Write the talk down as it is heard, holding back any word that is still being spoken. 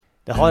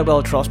The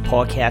Holywell Trust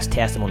podcast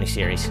testimony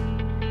series,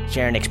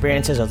 sharing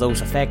experiences of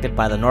those affected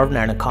by the Northern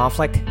Ireland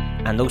conflict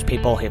and those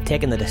people who have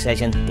taken the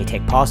decision to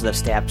take positive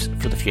steps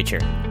for the future.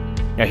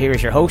 Now here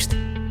is your host,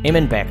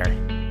 Eamon Baker.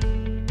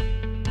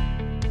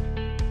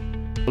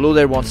 Hello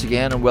there once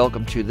again and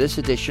welcome to this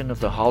edition of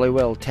the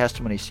Holywell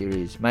Testimony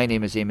Series. My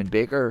name is Eamon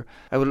Baker.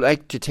 I would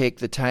like to take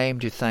the time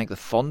to thank the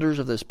funders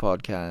of this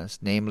podcast,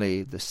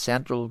 namely the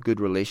Central Good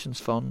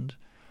Relations Fund,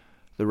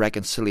 the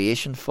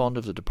Reconciliation Fund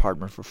of the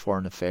Department for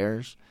Foreign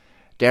Affairs,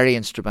 Derry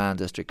and Strabane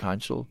District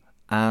Council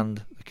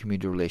and the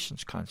Community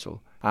Relations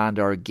Council. And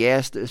our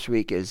guest this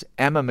week is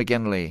Emma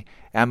McGinley.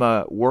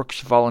 Emma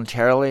works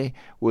voluntarily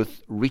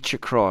with Reach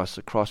Across,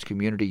 a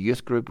cross-community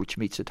youth group which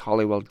meets at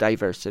Holywell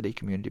Diversity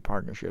Community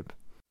Partnership.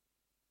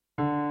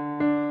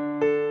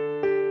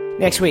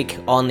 Next week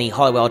on the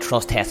Holywell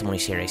Trust Testimony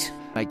Series.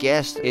 My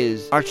guest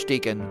is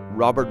Archdeacon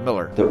Robert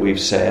Miller. That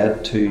we've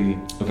said to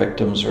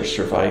victims or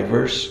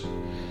survivors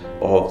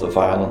of the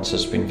violence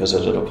that's been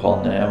visited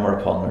upon them or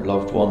upon their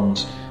loved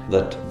ones,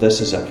 that this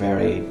is a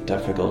very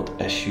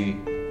difficult issue,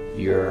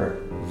 your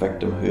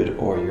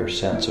victimhood or your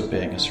sense of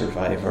being a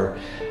survivor,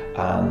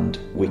 and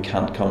we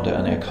can't come to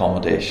any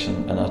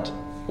accommodation in it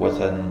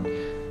within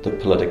the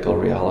political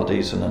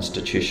realities and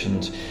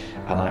institutions,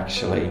 and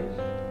actually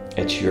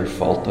it's your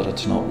fault that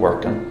it's not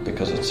working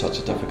because it's such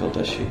a difficult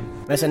issue.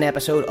 Miss an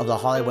episode of the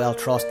Holywell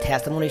Trust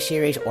Testimony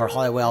Series or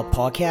Holywell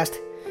Podcast?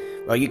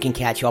 Well, you can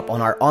catch up on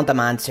our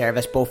on-demand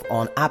service both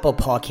on Apple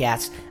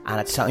Podcasts and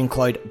at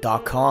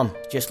soundcloud.com.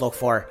 Just look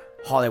for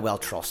Holywell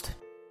Trust.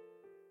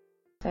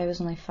 I was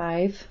only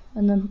 5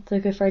 when the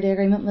Good Friday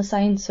Agreement was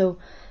signed, so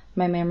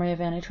my memory of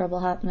any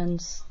trouble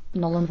happening's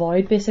null and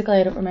void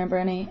basically. I don't remember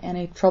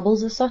any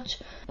troubles as such,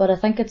 but I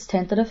think it's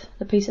tentative.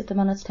 The peace at the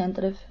minute's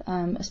tentative,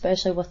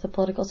 especially with the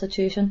political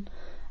situation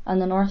in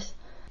the north,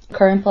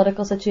 current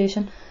political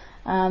situation.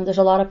 There's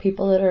a lot of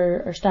people that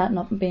are standing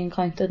up and being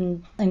counted,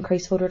 and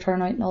increased voter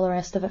turnout and all the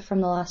rest of it from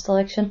the last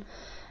election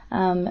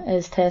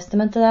is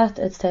testament to that.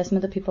 It's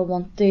testament that people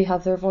want to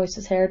have their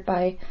voices heard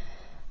by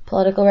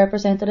political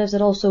representatives.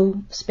 It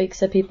also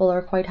speaks that people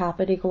are quite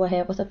happy to go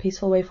ahead with a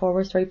peaceful way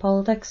forward through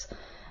politics,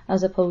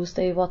 as opposed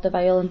to what the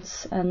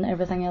violence and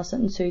everything else that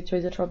ensued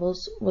through the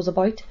Troubles was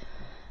about.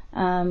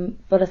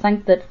 But I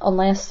think that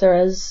unless there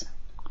is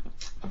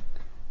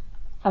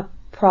a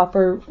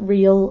proper,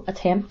 real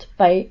attempt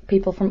by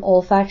people from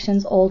all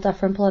factions, all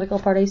different political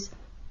parties,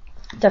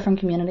 different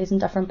communities and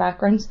different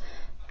backgrounds,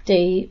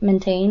 to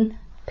maintain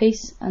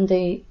peace and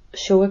to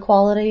show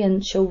equality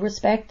and show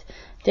respect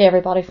to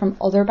everybody from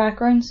other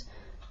backgrounds,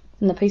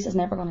 then the peace is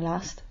never going to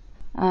last.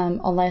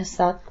 Unless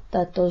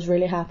that does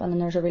really happen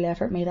and there's a real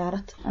effort made at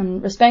it.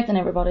 And respecting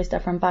everybody's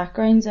different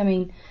backgrounds. I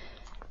mean,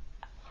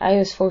 I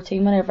was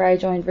 14 whenever I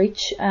joined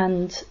Reach,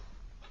 and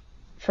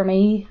for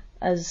me,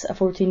 as a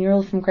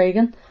 14-year-old from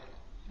Craigan,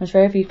 there's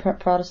very few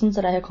Protestants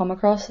that I had come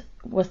across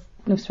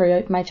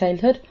throughout my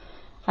childhood.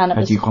 And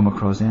Had you come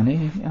across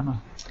any, Emma?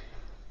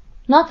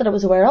 Not that I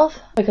was aware of,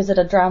 because I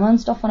did drama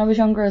and stuff when I was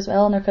younger as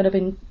well, and there could have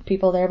been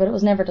people there, but it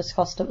was never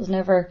discussed. It was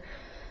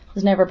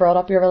never brought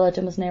up. Your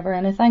religion was never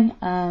anything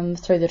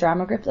through the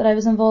drama group that I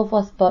was involved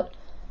with. But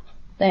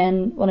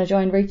then when I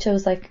joined Reach, I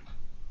was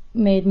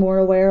made more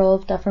aware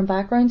of different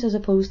backgrounds as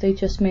opposed to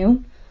just my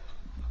own,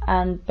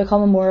 and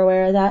becoming more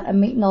aware of that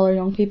and meeting other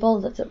young people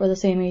that were the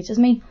same age as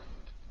me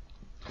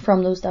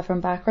from those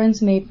different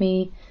backgrounds made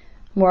me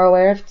more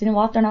aware of, you know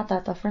what, they're not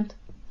that different.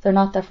 They're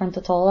not different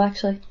at all,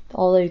 actually.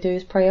 All they do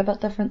is pray a bit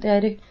different than I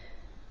do.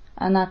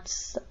 And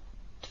that's,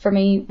 for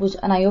me, was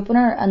an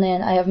eye-opener. And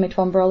then I have my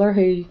twin brother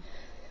who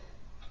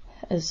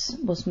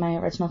was my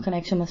original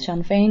connection with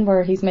Sinn Féin,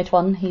 where he's my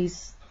twin.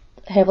 He's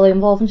heavily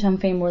involved in Sinn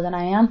Féin more than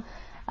I am.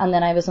 And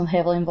then I was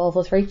heavily involved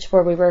with Reach,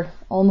 where we were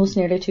almost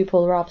nearly two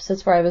polar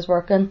opposites, where I was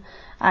working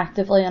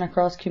actively in a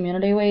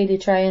cross-community way to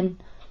try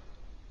and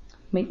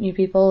meet new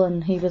people,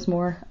 and he was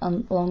more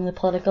along the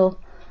political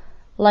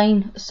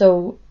line.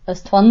 So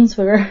as twins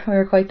we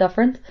were quite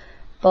different,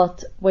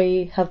 but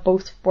we have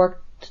both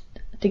worked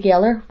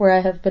together, where I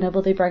have been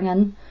able to bring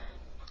in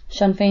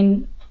Sinn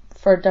Féin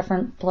for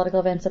different political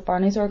events that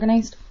Barney's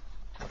organised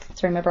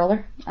through my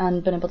brother,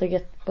 and been able to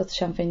get with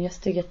Sinn Féin Youth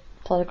to get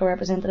political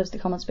representatives to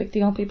come and speak to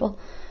young people,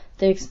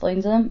 to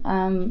explain to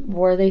them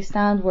where they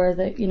stand, where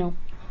they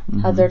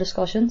have their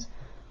discussions.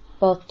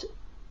 But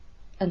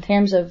in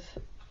terms of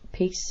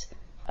peace,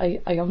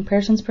 a young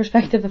person's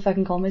perspective, if I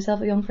can call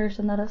myself a young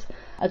person, that is,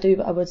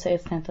 I would say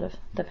it's tentative,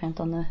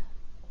 depending on the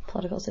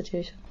political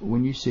situation.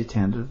 When you say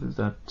tentative,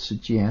 that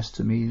suggests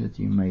to me that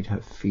you might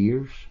have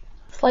fears?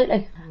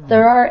 Slightly.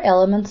 There are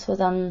elements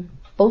within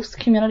both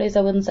communities.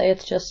 I wouldn't say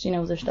it's just,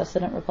 there's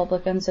dissident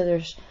Republicans, so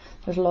there's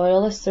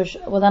loyalists.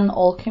 Within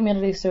all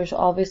communities, there's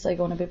obviously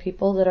going to be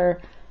people that are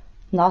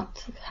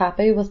not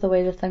happy with the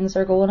way that things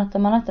are going at the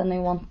minute, and they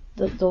want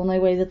the only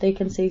way that they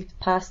can see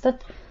past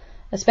it.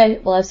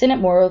 I've seen it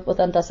more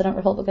within dissident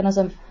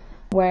Republicanism,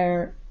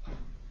 where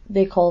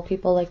they call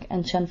people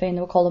in Sinn Féin,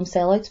 they will call them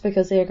sellouts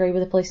because they agree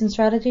with the policing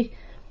strategy.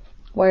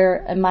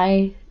 Where, in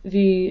my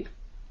view,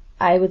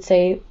 I would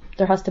say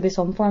there has to be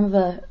some form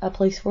of a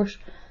police force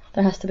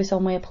there has to be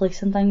some way of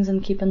policing things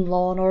and keeping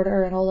law and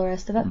order and all the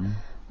rest of it.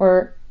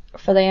 Where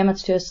for them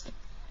it's just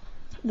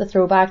the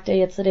throwback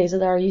day, it's the days of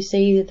the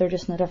RUC, they're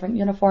just in a different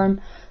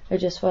uniform, they're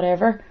just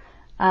whatever.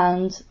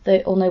 And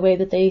the only way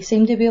that they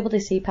seem to be able to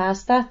see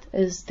past that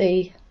is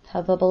they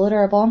have a bullet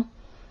or a bomb.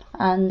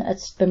 And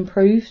it's been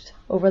proved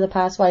over the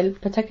past while,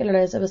 particularly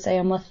as I was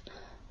saying with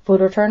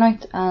voter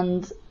turnout,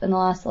 and in the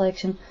last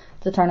election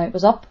the turnout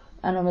was up,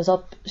 and it was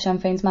up, Sinn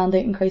Féin's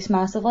mandate increased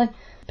massively.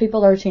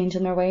 People are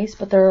changing their ways,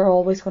 but there are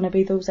always going to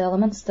be those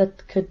elements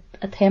that could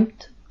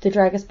attempt to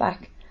drag us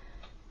back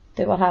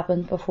to what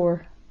happened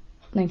before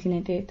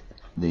 1988.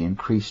 The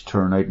increased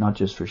turnout, not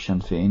just for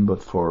Sinn Féin,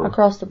 but for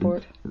across the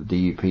board,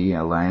 DUP,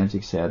 Alliance,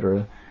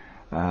 etc.,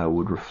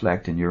 would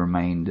reflect in your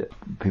mind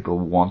people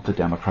want the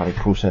democratic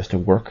process to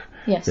work.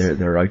 Yes.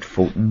 They're out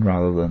voting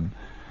rather than,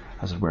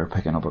 as it were,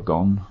 picking up a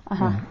gun.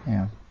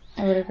 Yeah.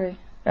 I would agree.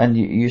 And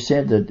you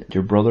said that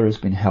your brother has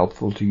been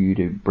helpful to you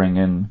to bring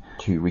in,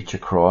 to reach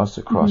across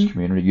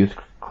community, youth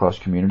cross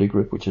community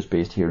group, which is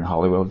based here in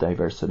Holywell,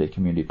 Diversity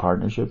Community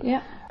Partnership.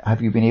 Yeah.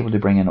 Have you been able to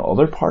bring in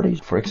other parties,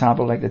 for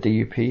example, like the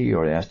DUP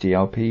or the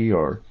SDLP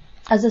or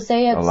as I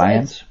say,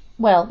 Alliance?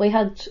 Well, we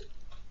had,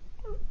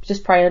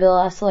 just prior to the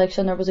last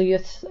election, there was a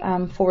youth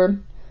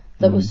forum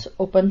that was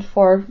open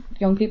for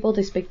young people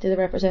to speak to the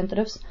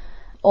representatives.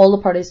 All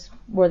the parties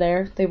were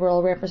there, they were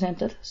all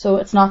represented. So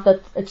it's not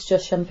that it's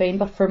just Sinn Féin,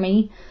 but for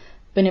me,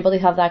 being able to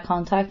have that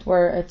contact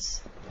where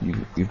it's...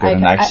 You've got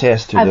an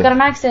access to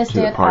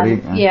the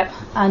party.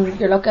 And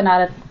you're looking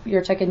at it,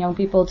 you're taking young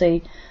people to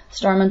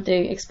Stormont to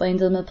explain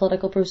to them the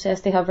political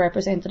process. They have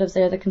representatives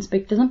there that can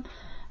speak to them.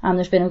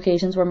 There's been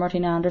occasions where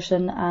Martina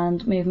Anderson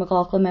and Maeve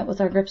McLaughlin met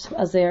with our groups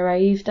as they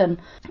arrived, and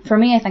for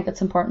me I think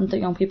it's important that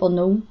young people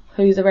know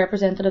who the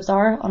representatives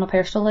are on a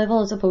personal level,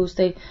 as opposed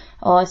to,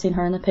 oh, I seen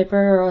her in the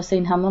paper, or I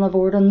seen him on a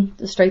board on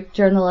the street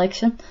during the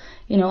election.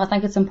 You know, I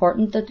think it's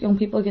important that young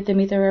people get to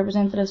meet their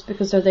representatives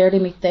because they're there to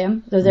meet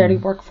them, they're there to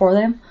work for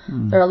them,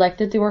 they're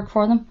elected to work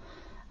for them,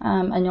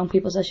 and young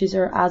people's issues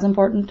are as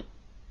important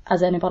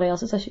as anybody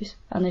else's issues,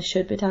 and they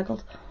should be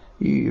tackled.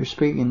 You're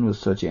speaking with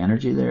such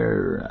energy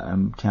there.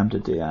 I'm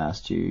tempted to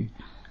ask you,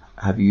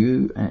 have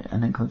you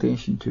an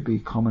inclination to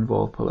become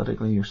involved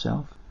politically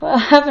yourself? Well, I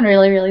haven't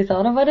really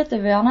thought about it, to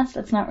be honest.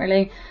 It's not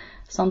really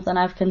something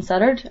I've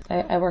considered.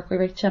 I work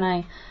with Reach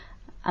and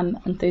I'm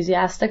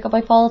enthusiastic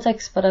about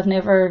politics, but I've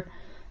never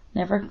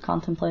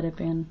contemplated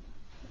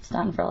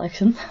standing for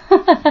election.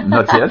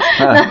 Not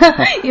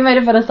yet. You might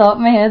have put a thought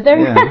in my head there.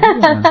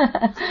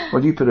 Yeah.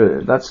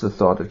 Well, that's the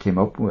thought that came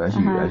up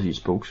as you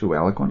spoke so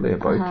eloquently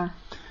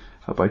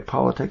about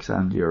politics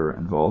and your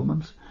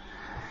involvements.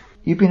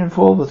 You've been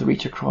involved with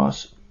Reach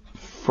Across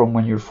from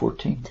when you were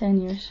 14?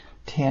 10 years.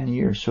 10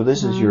 years. So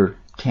this is your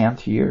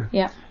 10th year.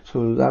 Yeah.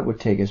 So that would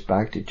take us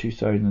back to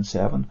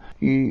 2007.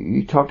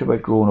 You talked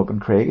about growing up in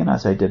Craigan,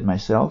 as I did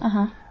myself,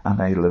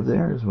 and I live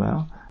there as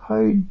well.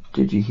 How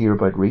did you hear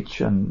about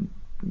Reach, and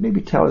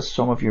maybe tell us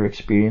some of your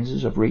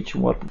experiences of Reach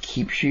and what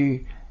keeps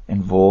you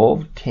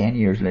involved 10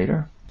 years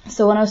later?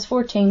 So when I was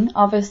 14,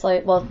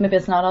 obviously, well, maybe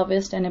it's not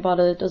obvious to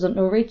anybody that doesn't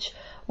know Reach,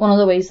 one of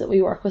the ways that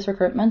we work with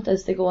recruitment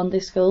is to go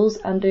into schools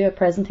and do a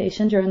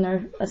presentation during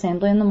their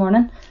assembly in the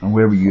morning. And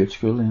where were you at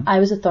school then? I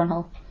was at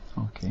Thornhill.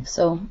 Okay.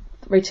 So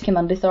Reach came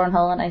into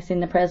Thornhill and I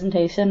seen the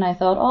presentation and I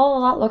thought,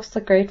 oh, that looks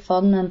like great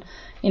fun, and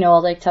you know,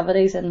 all the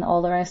activities and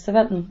all the rest of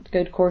it, and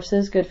good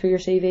courses, good for your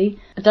CV.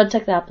 I did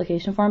take the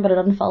application form, but I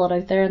didn't fill it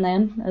out there and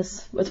then.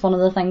 It's one of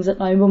the things that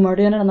now when we're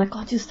doing it, I'm like,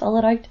 God, just fill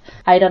it out.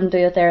 I didn't do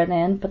it there and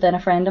then, but then a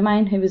friend of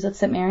mine who was at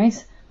St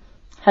Mary's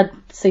had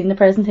seen the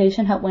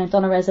presentation, had went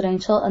on a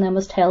residential, and then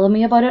was telling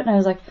me about it, and I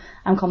was like,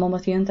 I'm coming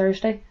with you on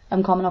Thursday.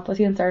 I'm coming up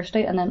with you on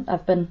Thursday, and then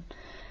I've been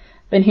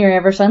here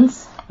ever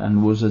since.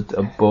 And was it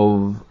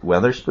above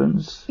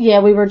Weatherspoons?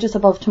 Yeah, we were just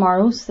above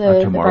Tomorrow's,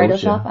 the bridal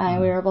shop. Yeah.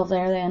 We were above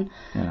there then.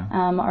 Yeah.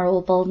 Our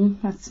old building.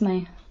 That's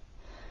where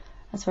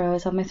I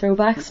always have my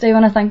throwbacks to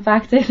when I think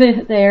back to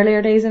the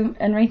earlier days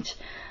in Reach.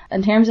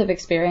 In terms of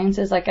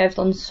experiences, like I've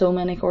done so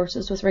many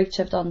courses with Reach.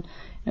 I've done,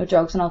 you know,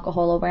 drugs and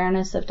alcohol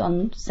awareness. I've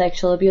done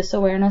sexual abuse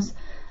awareness.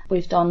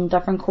 We've done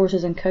different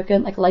courses in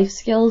cooking, like life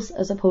skills,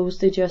 as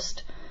opposed to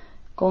just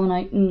going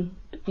out and,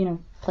 you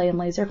know, playing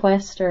Laser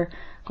Quest or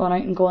going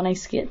out and going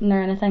ice skating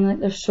or anything. Like,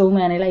 there's so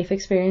many life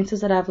experiences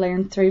that I've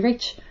learned through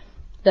Reach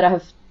that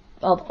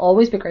I'll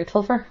always be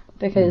grateful for,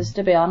 because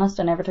to be honest,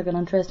 I never took an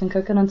interest in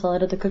cooking until I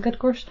did the Cook It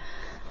course,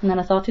 and then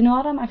I thought, you know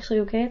what, I'm actually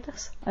okay at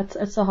this.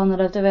 It's the one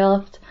that I've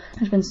developed.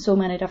 There's been so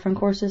many different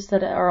courses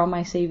that are on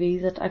my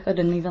CV that I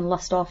couldn't even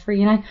list off for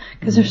you now,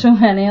 because there's so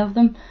many of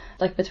them.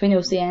 Like between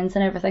OCNs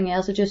and everything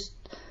else, it just,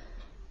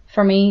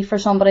 for me, for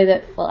somebody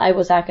that, well, I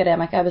was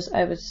academic,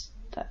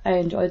 I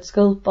enjoyed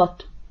school,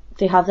 but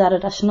to have that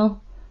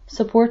additional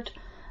support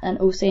and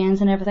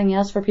OCNs and everything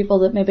else for people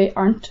that maybe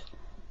aren't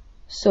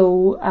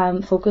so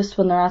focused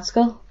when they're at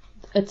school,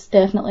 it's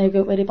definitely a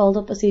good way to build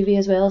up a CV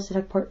as well, as to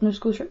take part in those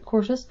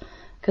courses,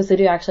 because they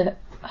do actually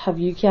have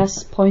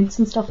UCAS points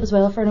and stuff as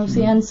well for an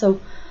OCN, so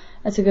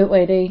it's a good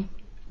way to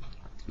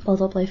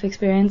build up life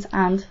experience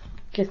and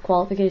get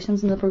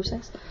qualifications in the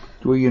process.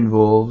 Were you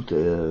involved,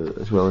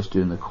 as well as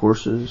doing the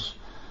courses,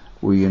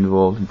 were you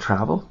involved in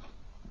travel?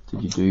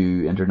 Did you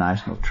do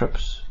international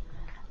trips?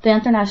 The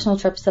international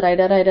trips that I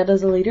did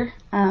as a leader.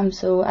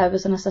 So I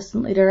was an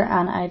assistant leader,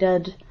 and I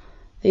did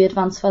the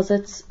advanced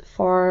visits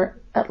for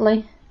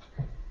Italy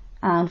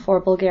and for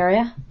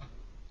Bulgaria.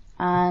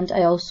 And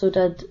I also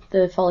did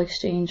the full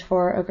exchange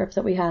for a group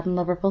that we had in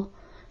Liverpool,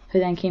 who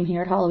then came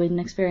here at Halloween and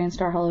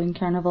experienced our Halloween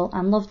carnival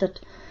and loved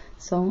it.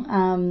 So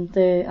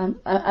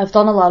I've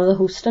done a lot of the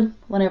hosting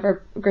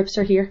whenever groups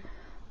are here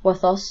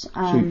with us.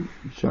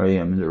 Sorry,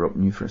 I'm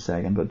interrupting you for a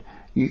second, but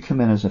you come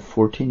in as a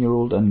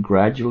 14-year-old, and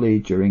gradually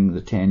during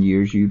the 10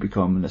 years you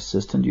become an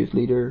assistant youth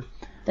leader.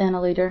 Then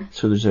a leader.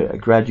 So there's a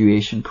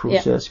graduation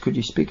process. Could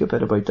you speak a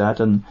bit about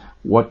that and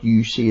what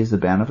you see as the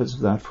benefits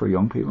of that for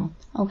young people?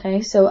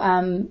 Okay, so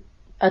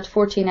at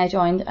 14 I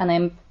joined, and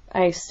then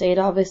I stayed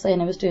obviously,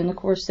 and I was doing the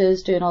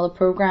courses, doing all the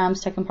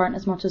programs, taking part in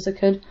as much as I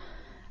could.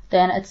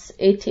 Then it's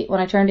 18.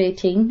 When I turned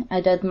 18, I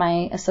did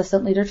my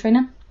assistant leader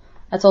training.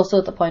 That's also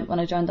at the point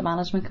when I joined the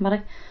management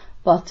committee.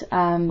 But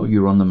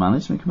you were on the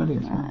management committee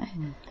as well?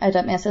 I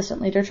did my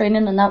assistant leader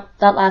training, and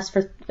that lasts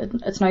for,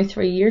 it's now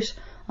 3 years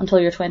until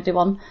you're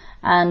 21,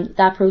 and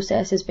that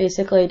process is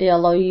basically to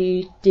allow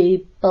you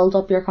to build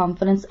up your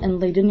confidence in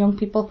leading young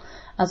people,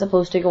 as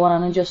opposed to going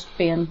on and just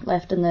being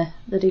left in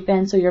the deep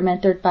end. So you're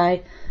mentored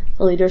by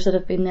the leaders that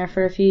have been there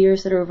for a few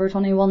years that are over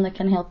 21 that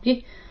can help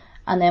you,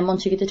 and then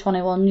once you get to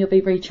 21 you'll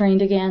be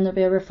retrained again. There'll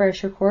be a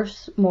refresher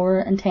course, more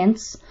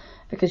intense,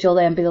 because you'll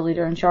then be the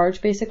leader in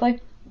charge basically.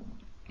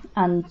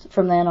 And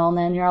from then on,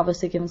 then you're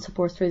obviously given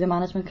support through the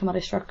management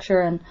committee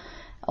structure and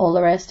all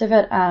the rest of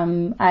it.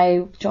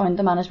 I joined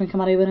the management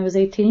committee when I was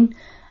 18.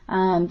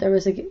 There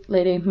was a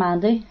lady,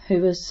 Mandy,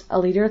 who was a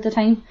leader at the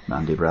time.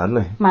 Mandy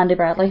Bradley.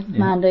 Yeah.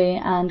 Mandy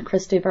and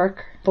Christy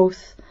Burke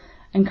both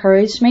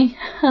encouraged me,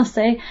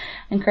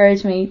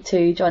 encouraged me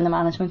to join the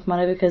management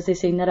committee, because they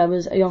seen that I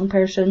was a young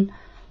person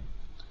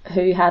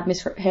who had my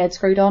head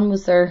screwed on,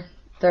 was their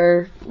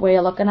way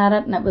of looking at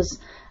it, and it was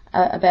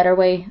a better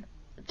way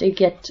to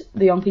get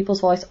the young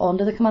people's voice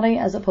onto the committee,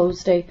 as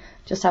opposed to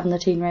just having the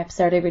teen reps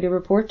there to read a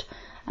report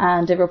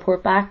and to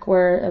report back,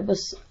 where it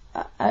was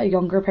a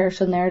younger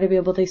person there to be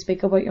able to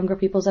speak about younger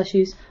people's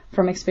issues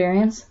from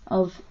experience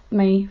of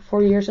my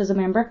 4 years as a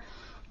member.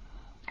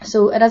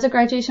 So it is a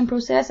graduation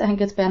process. I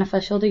think it's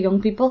beneficial to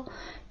young people.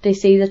 They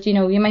see that,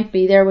 you might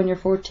be there when you're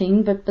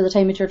 14, but by the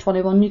time that you're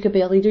 21 you could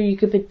be a leader. You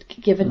could be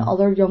giving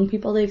other young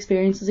people the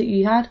experiences that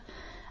you had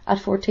at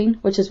 14,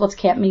 which is what's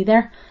kept me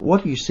there.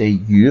 What do you say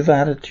you've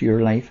added to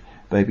your life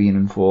by being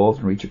involved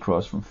and reach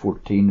across from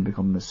 14 to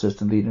become an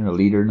assistant leader and a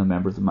leader and a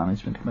member of the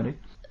management committee?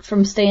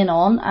 From staying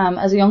on,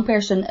 as a young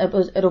person,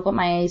 it opened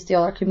my eyes to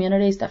other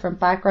communities, different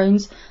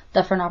backgrounds,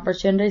 different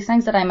opportunities,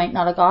 things that I might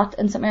not have got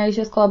in St Mary's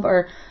Youth Club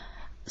or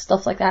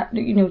stuff like that.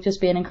 Just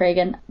being in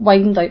Craigan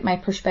widened out my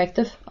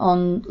perspective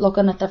on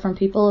looking at different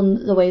people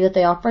and the way that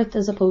they operate,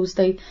 as opposed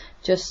to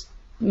just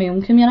my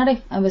own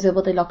community. I was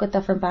able to look at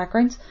different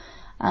backgrounds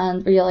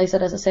and realise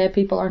that, as I said,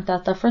 people aren't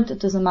that different. It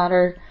doesn't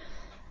matter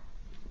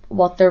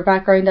what their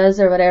background is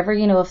or whatever.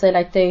 If they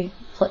like to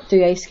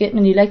do ice skating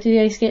and you like to do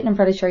ice skating, I'm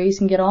pretty sure you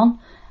can get on.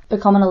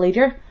 Becoming a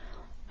leader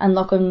and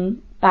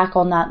looking back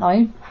on that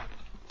now,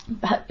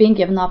 being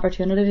given the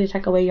opportunity to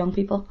take away young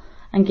people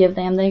and give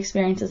them the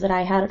experiences that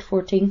I had at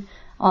 14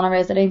 on a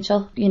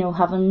residential,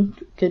 having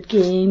good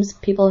games,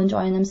 people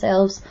enjoying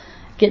themselves,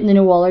 getting to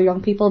know all our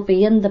young people,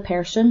 being the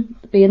person,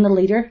 being the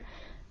leader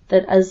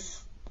that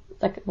is,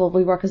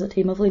 we work as a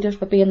team of leaders,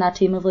 but being that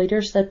team of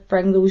leaders that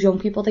bring those young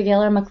people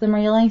together and make them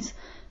realise,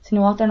 they're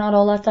not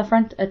all that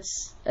different.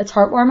 It's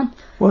heartwarming.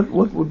 What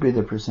would be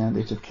the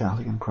percentage of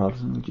Catholic and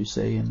Protestant, would you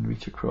say, in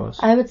Reach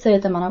Across? I would say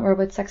at the minute we're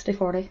about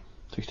 60-40.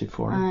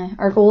 60-40?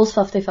 Our goal is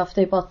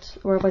 50-50, but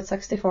we're about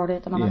 60-40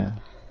 at the minute.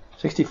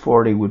 Yeah.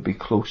 60-40 would be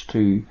close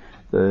to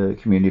the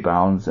community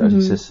balance that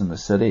exists in the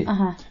city.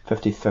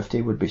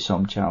 50-50 would be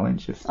some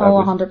challenge. If that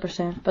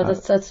 100%. But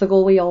it's the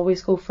goal we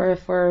always go for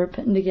if we're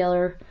putting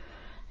together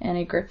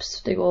any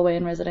groups to go away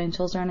in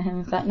residentials or anything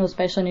like that,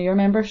 especially new year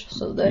members,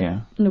 so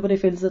that nobody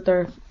feels that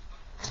they're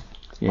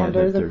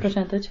under the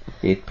percentage.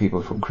 8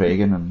 people from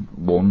Craigan and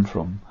 1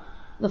 from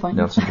the point.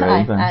 Nelson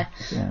Drive.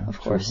 Of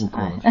course.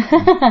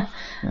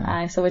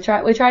 So we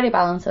try to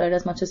balance it out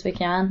as much as we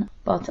can,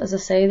 but as I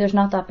say, there's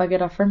not that big a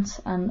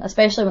difference, and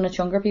especially when it's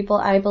younger people.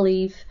 I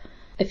believe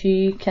if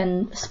you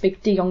can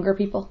speak to younger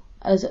people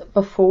as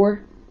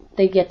before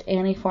they get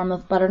any form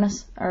of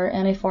bitterness or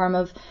any form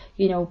of,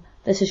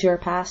 this is your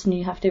past and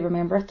you have to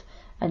remember it,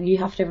 and you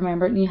have to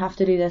remember it, and you have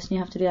to do this and you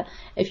have to do that.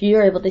 If you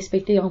are able to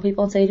speak to young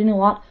people and say, you know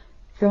what,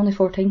 if you're only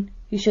 14,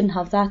 you shouldn't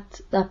have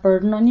that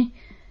burden on you.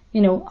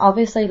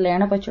 Obviously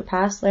learn about your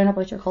past, learn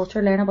about your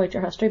culture, learn about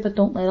your history, but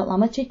don't let it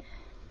limit you.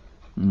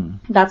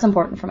 That's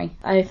important for me.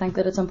 I think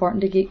that it's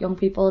important to get young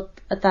people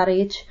at that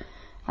age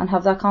and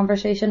have that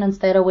conversation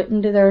instead of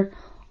waiting till they're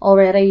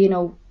already,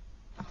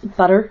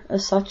 bitter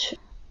as such.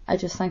 I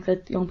just think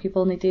that young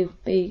people need to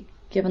be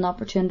given the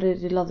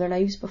opportunity to live their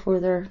lives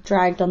before they're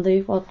dragged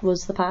into what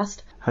was the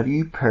past. Have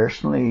you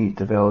personally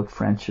developed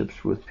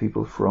friendships with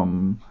people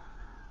from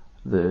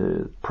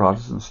the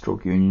Protestant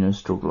stroke Unionist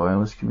stroke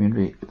Loyalist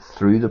community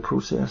through the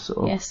process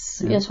of...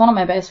 Yes, one of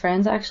my best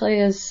friends actually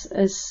is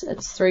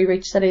it's through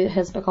Reach that he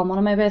has become one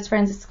of my best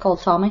friends. It's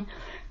called Tommy.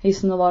 He's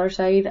from the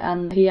Waterside,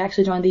 and he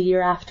actually joined the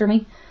year after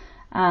me,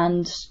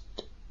 and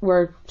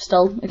we're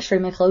still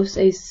extremely close.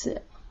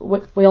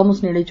 We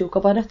almost nearly joke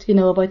about it,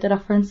 about the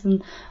difference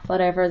and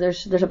whatever.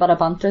 There's a bit of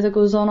banter that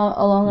goes on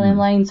along them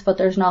lines, but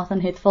there's nothing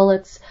hateful.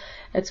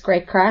 It's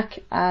great crack,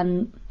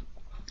 and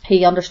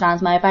he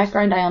understands my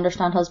background, I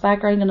understand his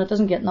background, and it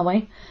doesn't get in the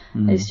way.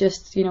 It's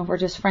just, we're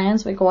just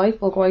friends. We'll go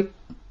out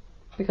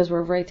because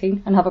we're over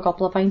 18 and have a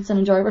couple of pints and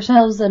enjoy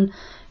ourselves, and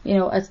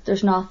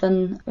there's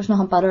nothing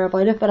better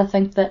about it. But I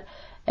think that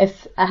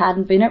if I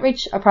hadn't been at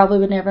Reach, I probably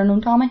would never have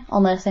known Tommy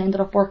unless I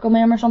ended up working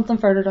with him or something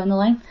further down the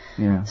line.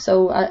 Yeah.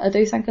 So I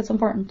do think it's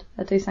important.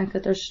 I do think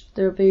that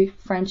there'll be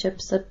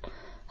friendships that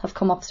have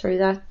come up through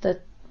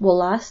that will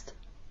last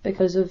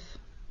because of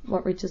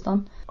what Reach has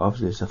done.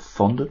 Obviously it's a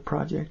funded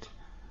project.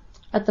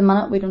 At the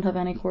minute we don't have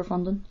any core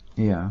funding.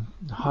 Yeah.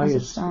 How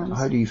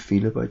do you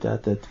feel about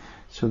that?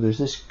 So there's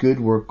this good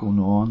work going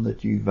on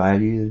that you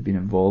value, that you've been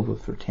involved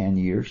with for 10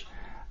 years,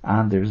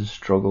 and there's a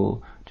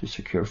struggle to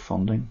secure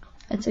funding.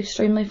 It's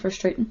extremely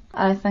frustrating.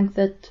 I think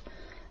that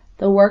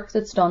the work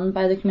that's done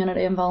by the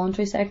community and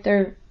voluntary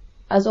sector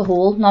as a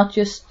whole, not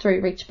just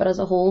through Reach but as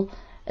a whole,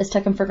 is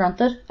taken for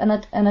granted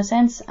in a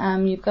sense.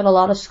 You've got a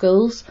lot of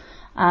schools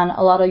and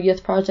a lot of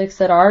youth projects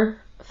that are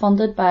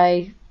funded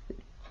by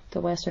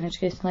the Western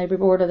Education Library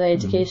Board or the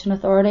Education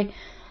Authority,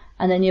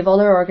 and then you have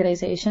other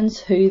organisations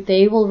who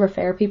they will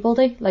refer people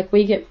to. Like,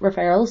 we get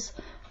referrals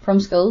from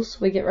schools,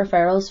 we get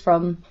referrals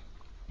from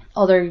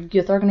other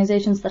youth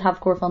organisations that have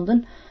core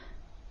funding,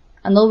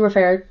 and they'll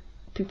refer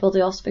people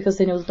to us because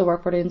they know that the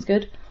work we're doing is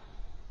good,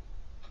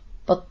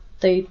 but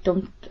they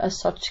don't as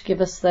such give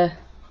us the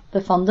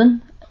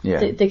funding.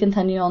 They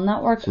continue on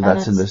that work. So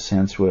that's in the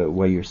sense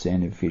where you're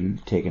saying you feel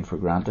taken for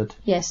granted.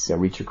 Yes. Yeah,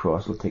 Reach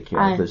Across will take care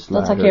of this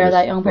lad. They'll take care of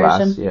that young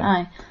person.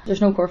 Aye.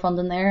 There's no core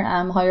funding there.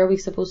 How are we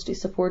supposed to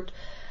support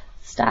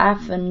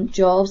staff and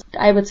jobs?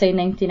 I would say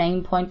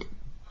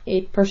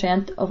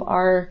 99.8% of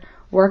our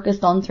work is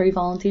done through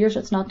volunteers.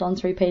 It's not done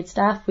through paid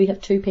staff. We have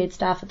 2 paid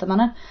staff at the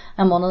minute,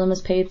 and one of them is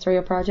paid through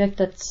a project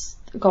that's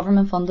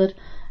government funded,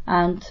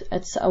 and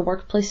it's a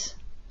workplace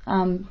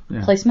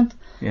placement,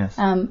 yes.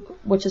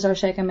 Which is our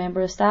second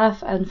member of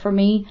staff. And for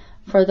me,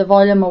 for the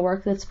volume of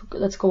work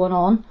that's going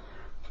on,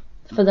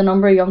 for the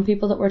number of young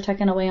people that we're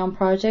taking away on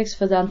projects,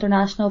 for the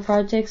international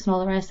projects and all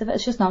the rest of it,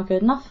 it's just not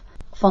good enough.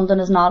 Funding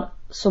is not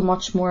so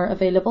much more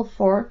available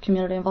for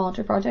community and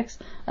voluntary projects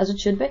as it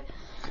should be.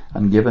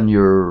 And given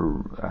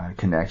your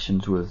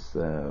connections with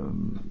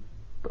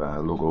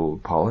local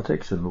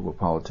politics and local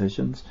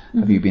politicians,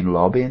 have you been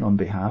lobbying on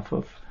behalf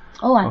of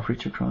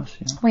Reach Across?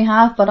 Yeah. We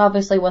have, but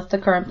obviously with the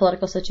current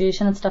political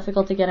situation, it's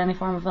difficult to get any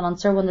form of an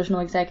answer when there's no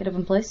executive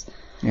in place.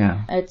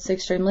 Yeah, it's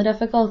extremely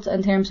difficult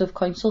in terms of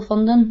council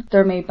funding.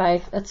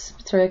 It's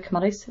through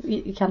committees.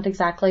 You can't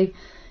exactly.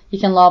 You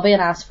can lobby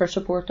and ask for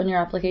support on your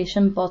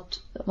application, but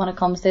when it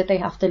comes to it, they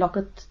have to look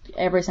at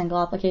every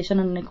single application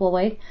in an equal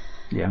way.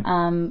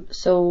 Yeah.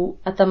 So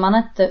at the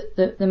minute,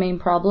 the main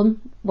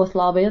problem with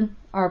lobbying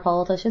our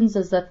politicians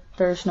is that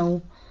there's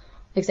no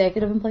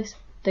executive in place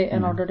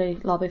in order to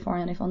lobby for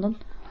any funding.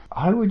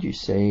 How would you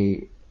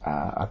say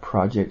a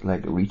project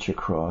like Reach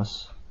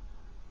Across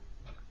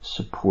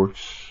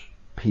supports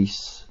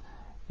peace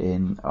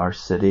in our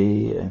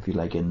city, if you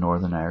like, in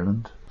Northern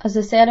Ireland? As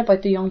I said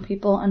about the young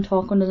people and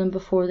talking to them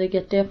before they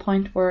get to a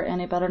point where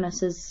any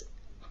bitterness is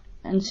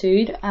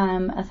ensued,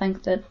 I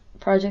think that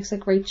projects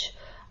like Reach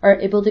are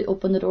able to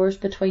open the doors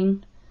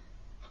between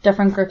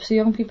different groups of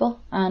young people.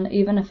 And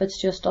even if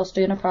it's just us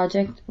doing a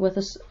project with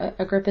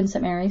a group in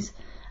St Mary's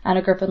and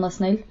a group in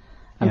Lisneil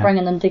and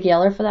bringing them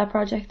together for that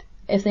project,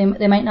 if they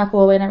might not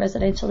go away in a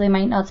residential, they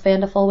might not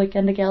spend a full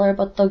weekend together,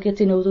 but they'll get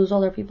to know those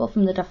other people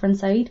from the different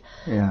side.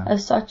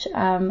 As such,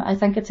 I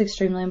think it's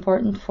extremely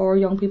important for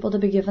young people to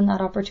be given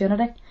that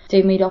opportunity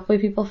to meet up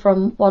with people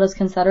from what is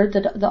considered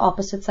the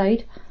opposite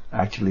side.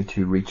 Actually,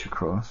 to reach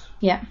across.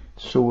 Yeah.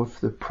 So if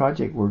the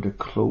project were to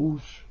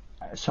close,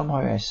 somehow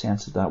I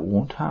sense that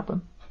won't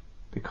happen,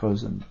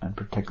 because in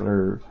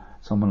particular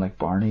someone like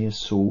Barney is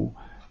so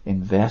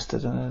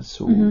invested in it,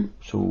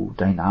 so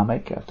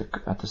dynamic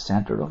at the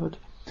centre of it.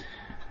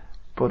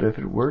 But if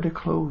it were to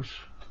close,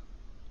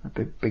 a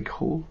big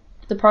hole.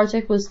 The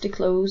project was to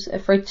close.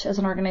 If Reach as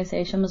an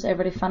organisation was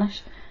ever to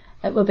finish,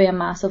 it would be a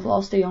massive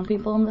loss to young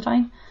people in the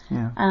town.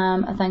 Yeah.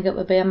 I think it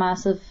would be a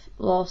massive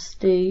loss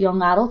to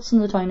young adults in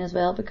the town as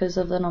well, because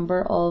of the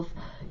number of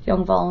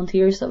young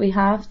volunteers that we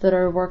have that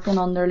are working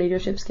on their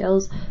leadership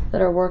skills,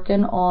 that are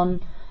working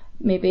on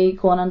maybe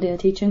going into a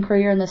teaching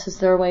career, and this is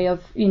their way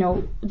of,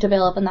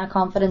 developing that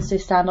confidence to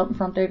stand up in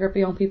front of a group of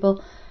young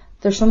people.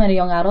 There's so many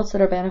young adults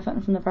that are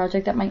benefiting from the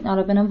project that might not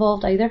have been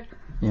involved either.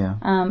 Yeah.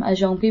 As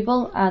young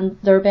people, and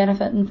they're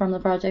benefiting from the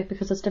project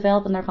because it's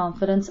developing their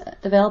confidence,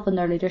 developing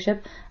their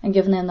leadership, and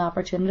giving them the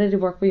opportunity to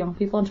work with young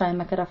people and try and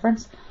make a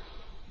difference.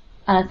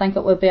 And I think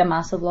it would be a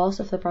massive loss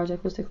if the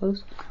project was to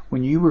close.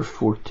 When you were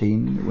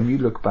 14, when you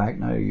look back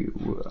now,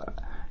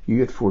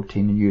 you at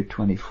 14 and you at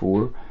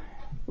 24,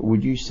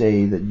 would you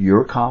say that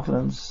your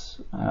confidence,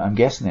 I'm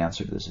guessing the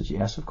answer to this is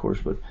yes, of course,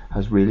 but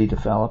has really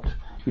developed?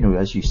 You know,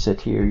 as you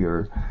sit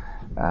here,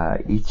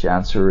 each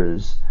answer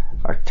is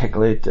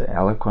articulate,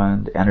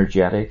 eloquent,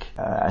 energetic.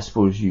 I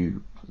suppose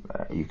you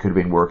could have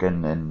been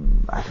working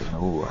in, I don't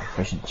know, a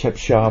fish and chip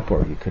shop,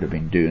 or you could have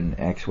been doing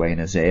X, Y,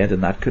 and Z,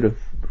 and that could have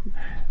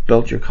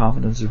built your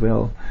confidence as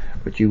well.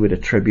 But you would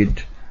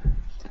attribute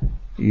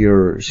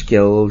your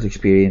skills,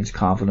 experience,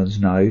 confidence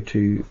now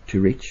to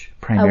Reach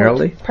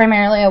primarily?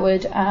 Primarily I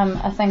would.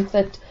 I think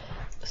that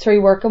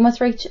through working with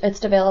Reach, it's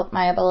developed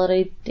my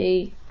ability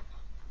to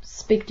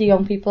speak to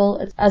young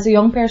people. As a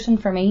young person,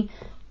 for me,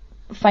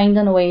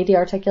 finding a way to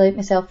articulate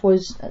myself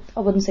was, I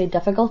wouldn't say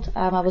difficult.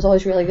 I was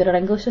always really good at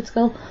English at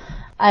school.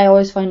 I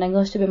always found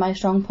English to be my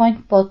strong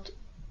point, but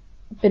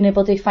being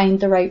able to find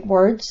the right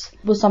words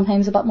was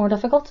sometimes a bit more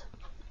difficult.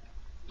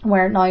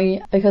 Where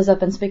now, because I've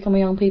been speaking with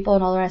young people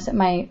and all the rest of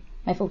my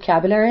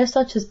vocabulary as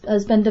such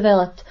has been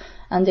developed,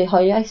 and how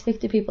I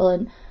speak to people,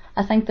 and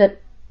I think that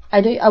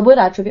I would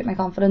attribute my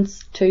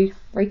confidence to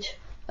Reach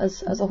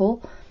as a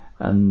whole.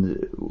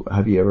 And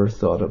have you ever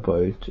thought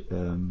about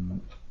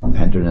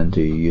entering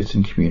into youth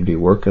and community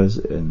work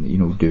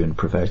doing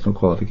professional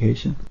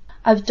qualification?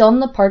 I've done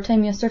the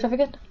part-time youth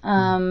certificate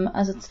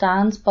as it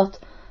stands, but,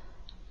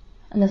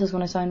 and this is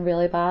going to sound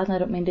really bad, and I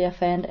don't mean to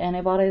offend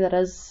anybody that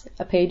is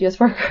a paid youth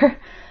worker,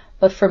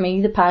 but for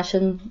me, the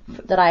passion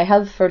that I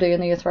have for doing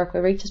the youth work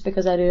with Reach is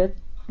because I do it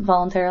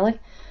voluntarily.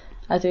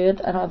 I do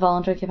it in a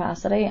voluntary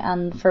capacity,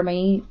 and for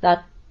me,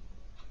 that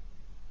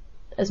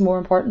is more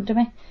important to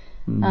me.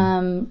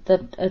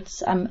 That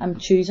it's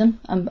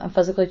I'm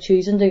physically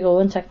choosing to go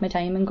and take my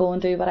time and go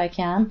and do what I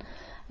can,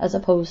 as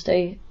opposed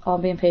to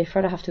I'm being paid for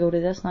it, I have to go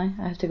do this now,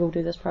 I have to go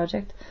do this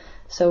project.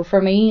 So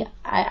for me,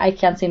 I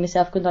can't see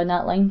myself going down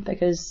that line,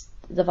 because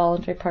the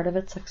voluntary part of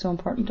it's like so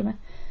important to me.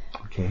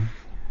 Okay.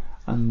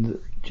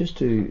 And just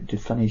to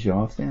finish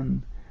off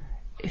then,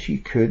 if you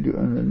could,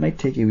 and it might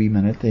take you a wee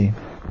minute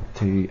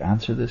to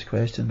answer this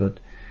question, but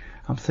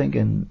I'm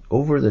thinking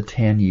over the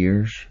 10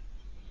 years,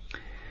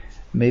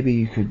 maybe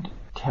you could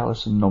tell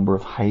us a number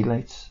of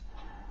highlights,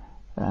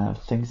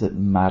 things that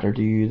matter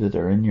to you, that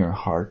are in your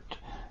heart,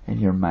 in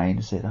your mind,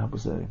 and say that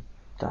was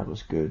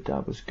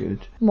good.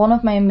 One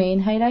of my main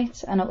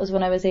highlights, and it was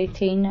when I was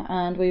 18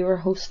 and we were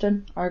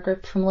hosting our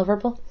group from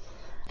Liverpool.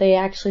 They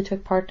actually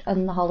took part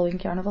in the Halloween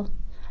Carnival.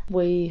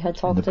 We had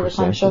talked to the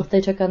council,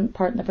 they took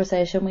part in the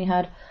procession. We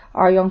had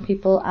our young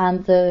people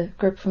and the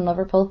group from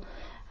Liverpool,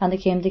 and they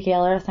came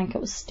together. I think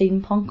it was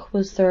steampunk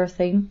was their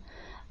theme.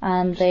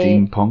 And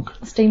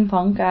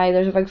steampunk, aye.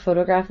 There's a big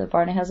photograph that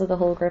Barney has of the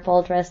whole group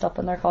all dressed up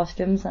in their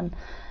costumes, and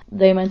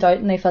they went out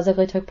and they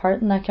physically took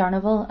part in that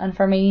carnival. And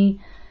for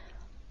me,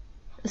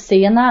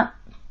 seeing that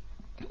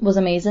was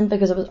amazing,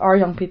 because it was our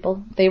young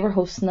people. They were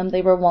hosting them.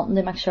 They were wanting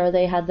to make sure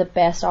they had the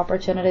best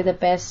opportunity, the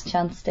best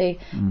chance to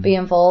be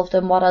involved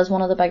in what is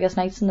one of the biggest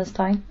nights in this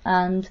town.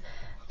 And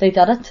they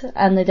did it,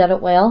 and they did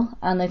it well,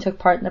 and they took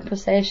part in the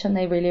procession.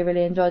 They really,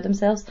 really enjoyed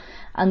themselves.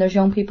 And there's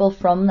young people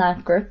from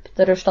that group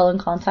that are still in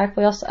contact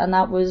with us, and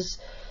that was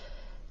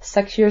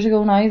 6 years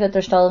ago now, that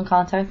they're still in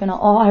contact, and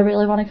I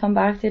really want to come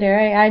back to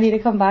Derry. I need to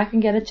come back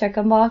and get a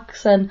chicken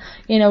box, and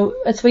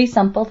it's wee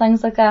simple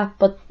things like that.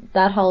 But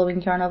that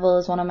Halloween Carnival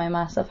is one of my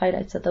massive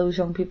highlights, that those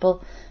young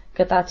people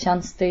get that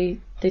chance to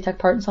take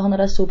part in something that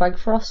is so big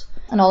for us.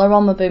 Another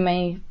one would be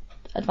my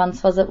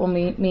advance visit when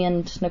me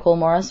and Nicole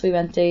Morris, we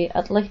went to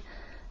Italy.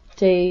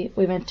 We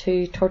went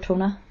to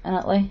Tortona in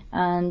Italy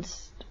and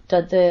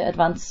did the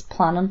advance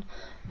planning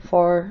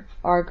for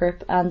our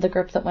group, and the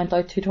group that went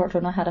out to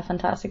Tortona had a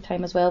fantastic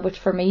time as well, which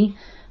for me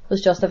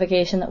was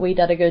justification that we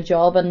did a good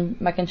job in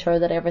making sure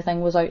that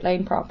everything was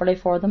outlined properly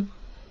for them.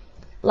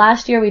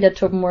 Last year we did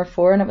Tobermoor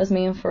 4, and it was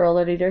me and 4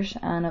 other leaders,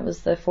 and it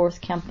was the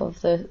 4th camp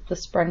of the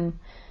spring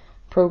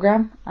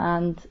programme,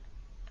 and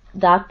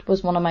that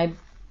was one of my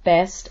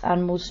best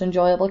and most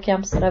enjoyable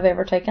camps that I've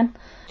ever taken,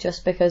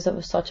 just because it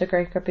was such a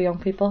great group of young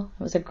people.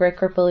 It was a great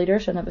group of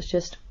leaders, and it was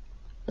just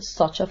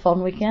such a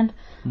fun weekend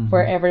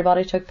where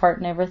everybody took part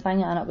in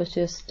everything, and it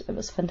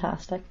was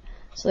fantastic.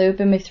 So they would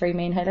be my 3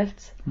 main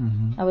highlights,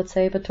 I would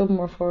say, but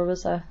Tobermoor 4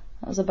 was a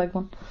big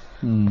one.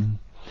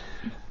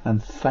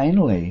 And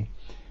finally,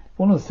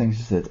 one of the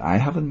things that I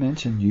haven't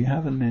mentioned, you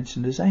haven't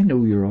mentioned, is I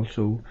know you're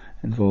also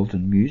involved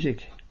in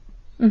music.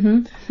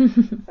 It's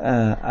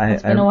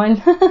been a while.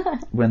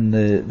 When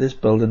this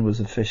building was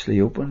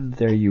officially opened,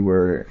 there you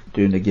were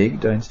doing a gig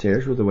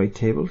downstairs with the white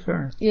tables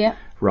there. Yeah.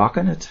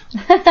 Rocking it.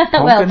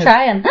 Well,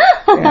 trying.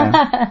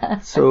 Yeah.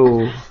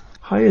 So,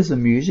 how is the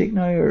music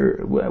now?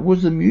 Or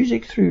was the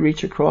music through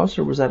Reach Across,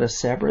 or was that a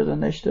separate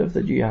initiative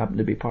that you happened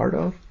to be part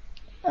of?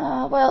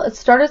 Well, it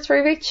started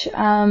through Reach.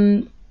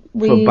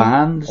 For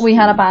bands? We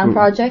had a band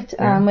project.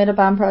 We had a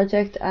band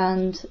project,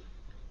 and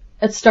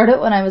it started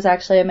when I was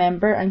actually a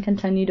member and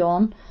continued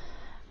on.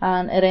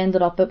 and it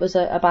ended up, it was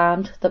a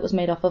band that was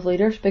made up of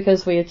leaders,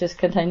 because we had just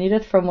continued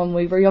it from when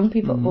we were young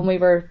people, when we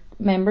were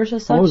members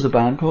as such. What was the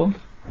band called?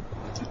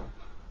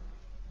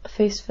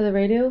 Face for the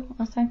Radio,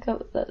 I think that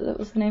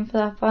was the name for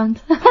that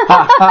band. You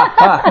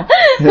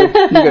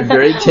got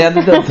very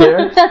tentative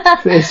there.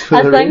 Face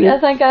for the Radio.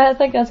 I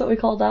think that's what we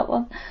called that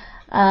one.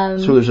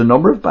 So there's a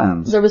number of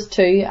bands. There was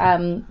two.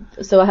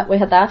 So we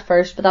had that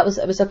first, but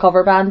it was a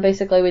cover band.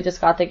 Basically, we just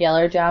got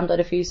together, jammed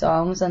out a few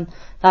songs, and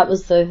that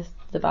was the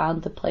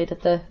band that played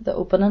at the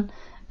opening.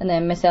 And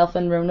then myself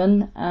and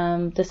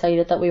Ronan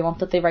decided that we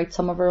wanted to write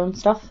some of our own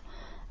stuff.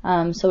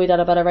 So we did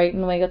a bit of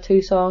writing. We got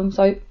 2 songs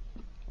out.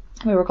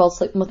 We were called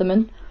Sleeping with the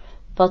Moon,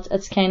 but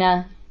it's kind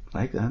of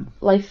like that.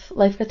 Life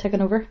got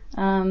taken over.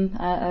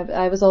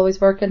 I was always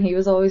working, he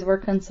was always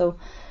working, so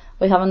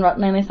we haven't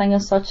written anything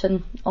as such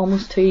in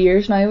almost 2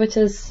 years now, which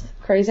is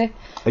crazy.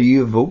 Are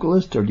you a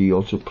vocalist, or do you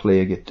also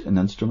play an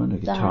instrument, a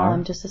guitar?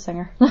 I'm just a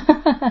singer.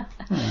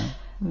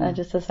 I'm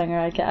just a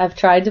singer. I've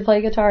tried to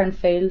play guitar and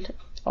failed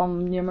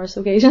on numerous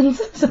occasions,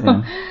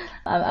 so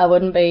I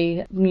wouldn't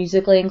be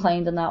musically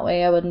inclined in that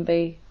way. I wouldn't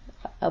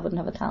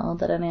have a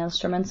talent at any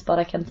instruments, but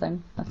I can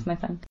sing. That's my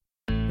thing.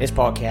 This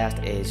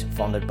podcast is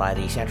funded by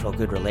the Central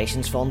Good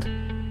Relations Fund,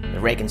 the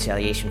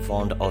Reconciliation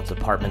Fund of the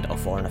Department of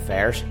Foreign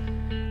Affairs,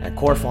 and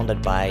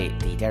core-funded by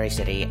the Derry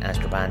City and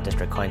Strabane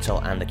District Council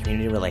and the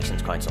Community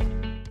Relations Council.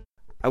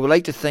 I would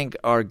like to thank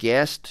our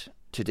guest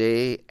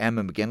today,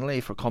 Emma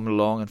McGinley, for coming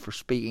along and for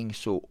speaking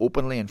so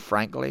openly and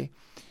frankly.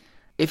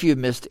 If you've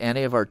missed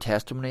any of our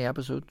testimony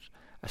episodes,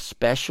 a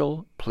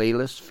special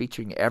playlist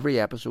featuring every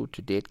episode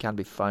to date can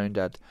be found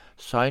at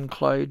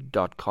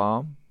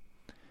soundcloud.com.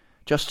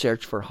 Just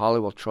search for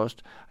Holywell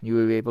Trust and you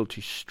will be able to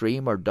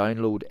stream or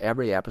download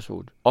every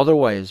episode.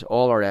 Otherwise,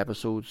 all our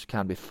episodes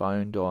can be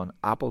found on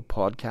Apple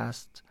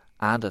Podcasts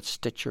and at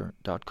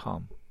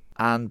Stitcher.com.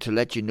 And to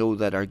let you know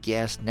that our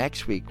guest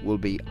next week will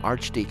be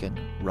Archdeacon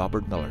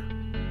Robert Miller.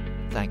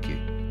 Thank you.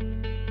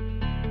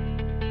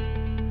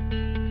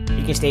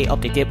 You can stay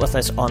up to date with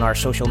us on our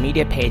social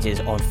media pages.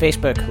 On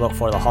Facebook, look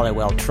for the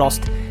Holywell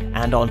Trust,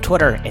 and on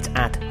Twitter, it's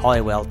at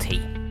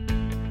HolywellT.